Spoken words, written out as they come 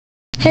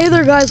Hey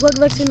there guys,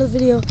 welcome back to another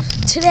video.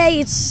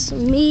 Today it's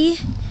me,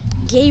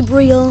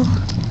 Gabriel.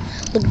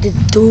 Look at this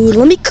dude.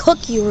 Let me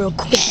cook you real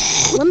quick.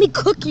 Let me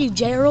cook you,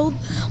 Gerald.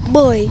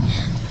 Boy,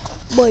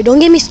 don't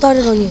get me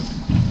started on you.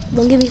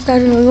 Don't get me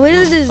started on you. What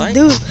is this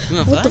dude?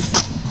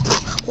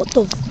 What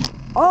the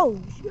oh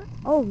shit.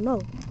 Oh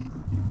no.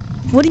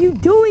 What are you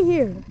doing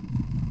here?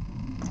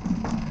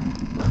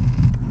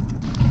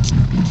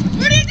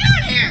 What are you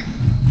doing here?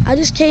 I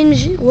just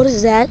changed. What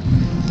is that?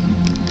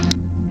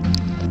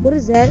 What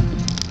is that?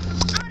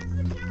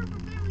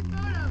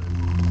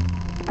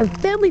 A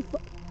family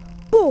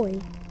boy.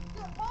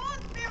 All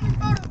the family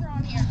photos are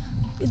on here.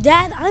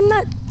 Dad, I'm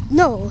not.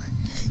 No,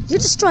 you're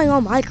destroying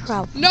all my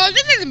crap. No,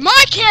 this is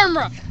my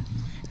camera.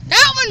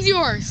 That one's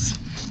yours.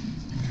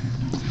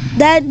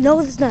 Dad, no,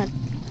 it's not.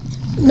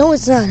 No,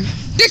 it's not.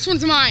 This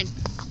one's mine.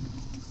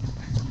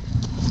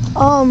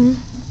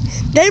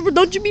 Neighbor,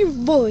 don't you be a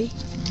boy.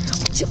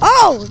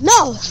 Oh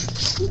no,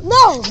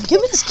 no! Give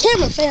me this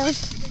camera, fam.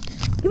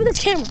 Give me this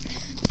camera.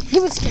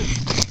 Give me this camera.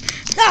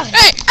 Ah.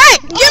 Hey,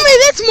 give me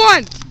this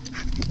one.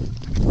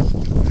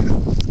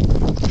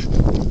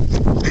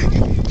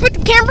 Put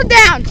the camera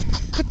down.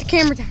 Put the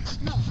camera down.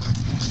 No.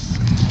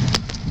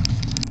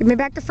 Give me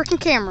back the freaking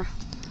camera.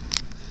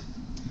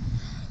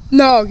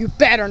 No, you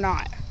better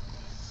not.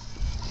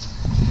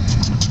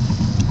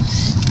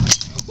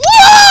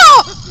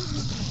 Whoa!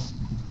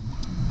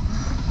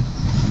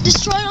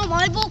 Destroying all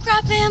my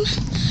bullcrap, fam.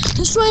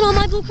 Destroying all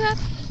my bullcrap.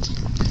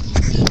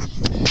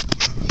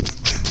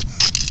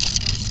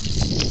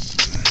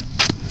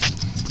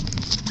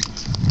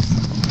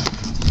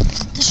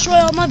 Destroy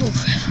all my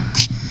bullcrap.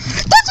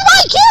 That's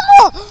my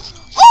camera!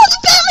 All the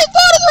family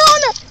photos are on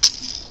there!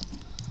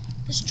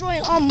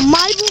 Destroying all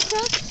my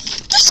bullcrap?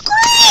 The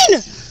screen!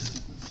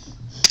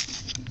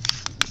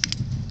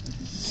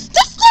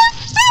 That's the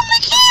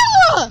family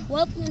camera!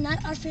 Well, not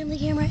our family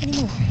camera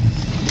anymore.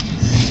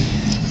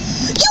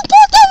 You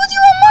bought that with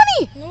your own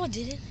money! No, I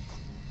didn't.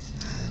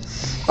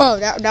 Oh,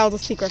 that was a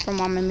secret from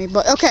Mom and me,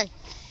 but okay.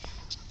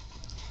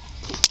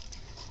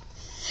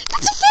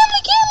 That's a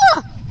family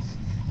camera!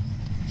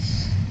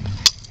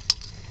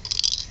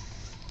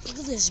 Look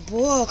at this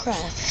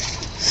bullcrap.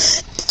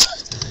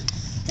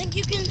 Think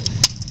you can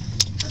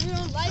have your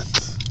own life?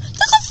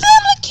 That's a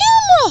family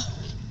camera!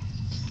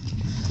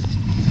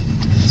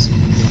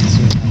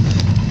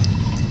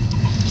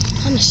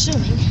 I'm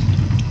assuming.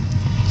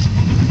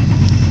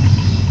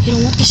 You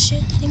don't want this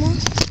shit anymore?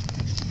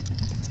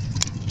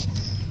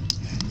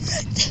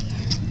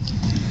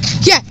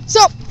 Yeah,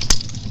 so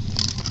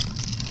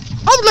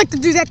I would like to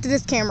do that to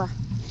this camera.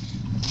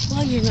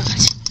 Well, you're not.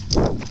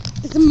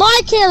 This is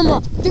my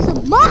camera. This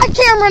is my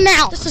camera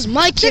now. This is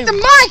my camera. This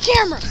is my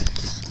camera.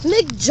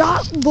 Nick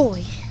Jock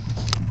boy.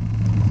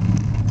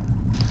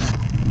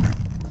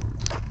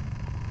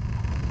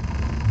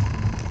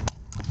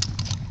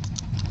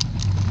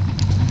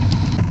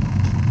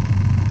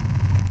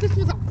 This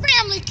was a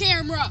family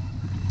camera.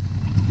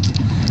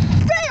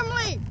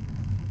 Family.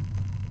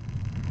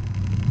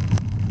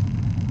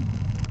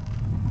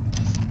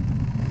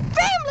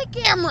 Family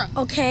camera.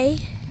 Okay.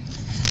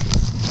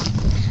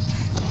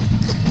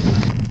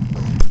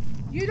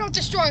 You don't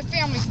destroy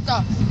family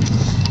stuff.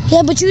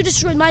 Yeah, but you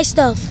destroyed my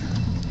stuff.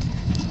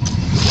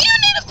 You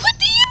need to quit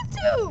the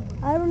YouTube.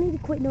 I don't need to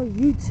quit no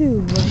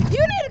YouTube. You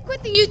need to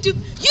quit the YouTube.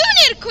 You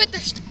need to quit the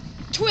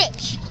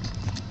Twitch.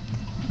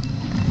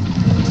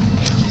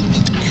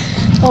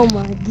 Oh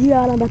my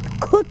god, I'm about to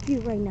cook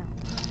you right now.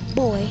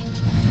 Boy,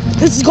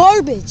 it's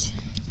garbage.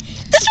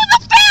 This was a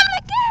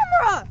family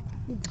camera.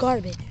 It's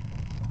garbage.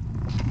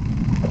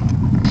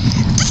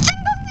 This thing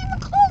doesn't even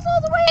close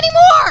all the way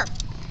anymore.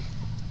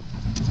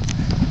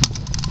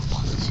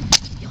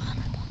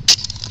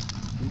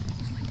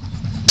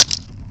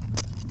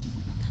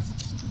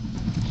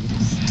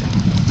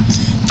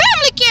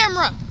 Family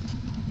camera.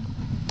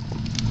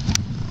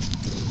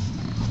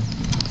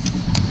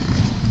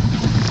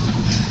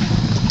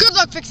 Good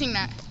luck fixing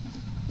that.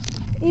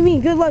 You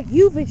mean good luck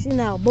you fixing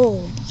now,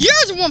 bull?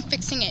 You're the one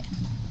fixing it.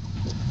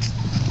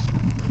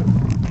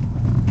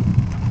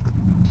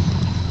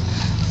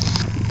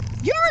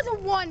 You're the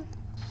one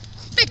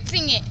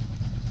fixing it.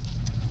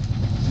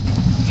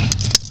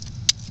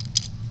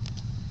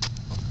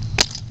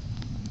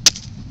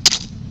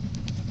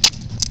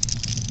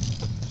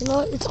 You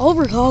know, it's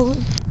over,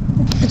 Colin.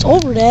 It's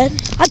over, Dad.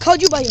 I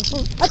called you by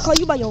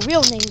your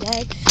real name,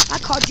 Dad. I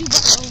called you by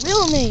your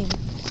real name.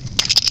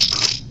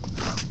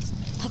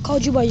 I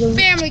called you by your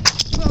Family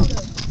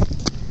photos.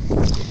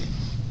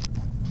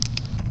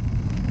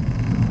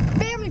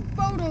 Family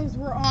photos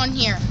were on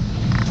here.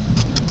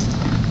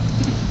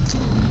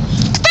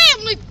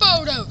 Family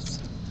photos.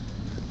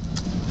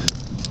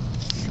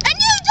 And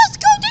you just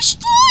go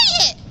destroy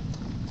it.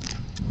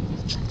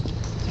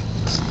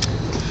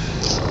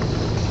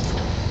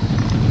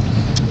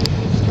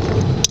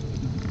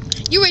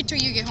 You wait till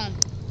you get home.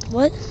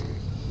 What?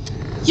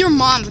 Your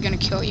mom's gonna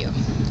kill you.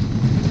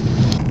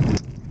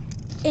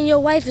 And your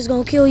wife is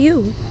gonna kill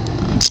you.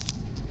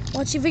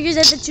 Once she figures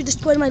out that you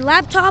destroyed my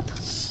laptop,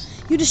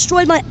 you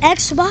destroyed my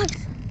Xbox.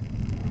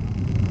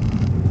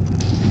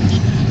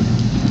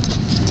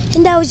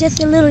 And that was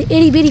just a little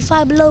itty bitty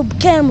Five Below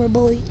camera,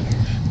 boy.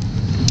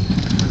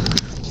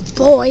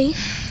 Boy.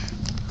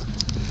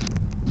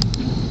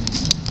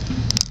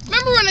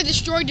 Remember when I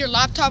destroyed your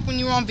laptop when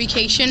you were on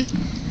vacation?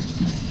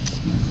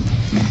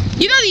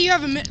 You know that you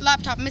have a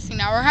laptop missing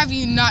now, or have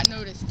you not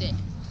noticed it?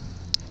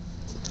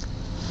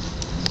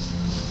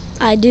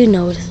 I do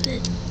notice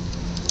it.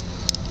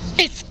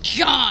 It's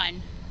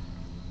gone.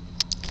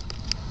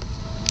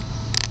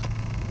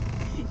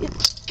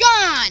 It's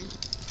gone.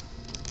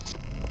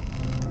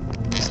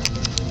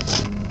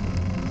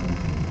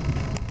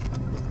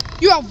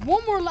 You have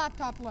one more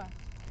laptop left.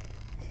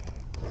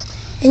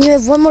 And you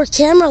have one more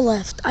camera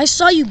left. I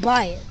saw you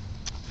buy it.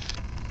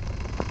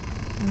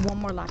 One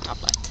more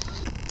laptop left.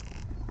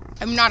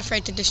 I'm not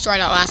afraid to destroy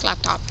that last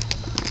laptop.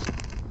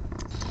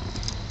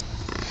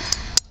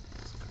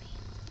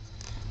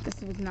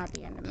 This was not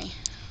the end of me.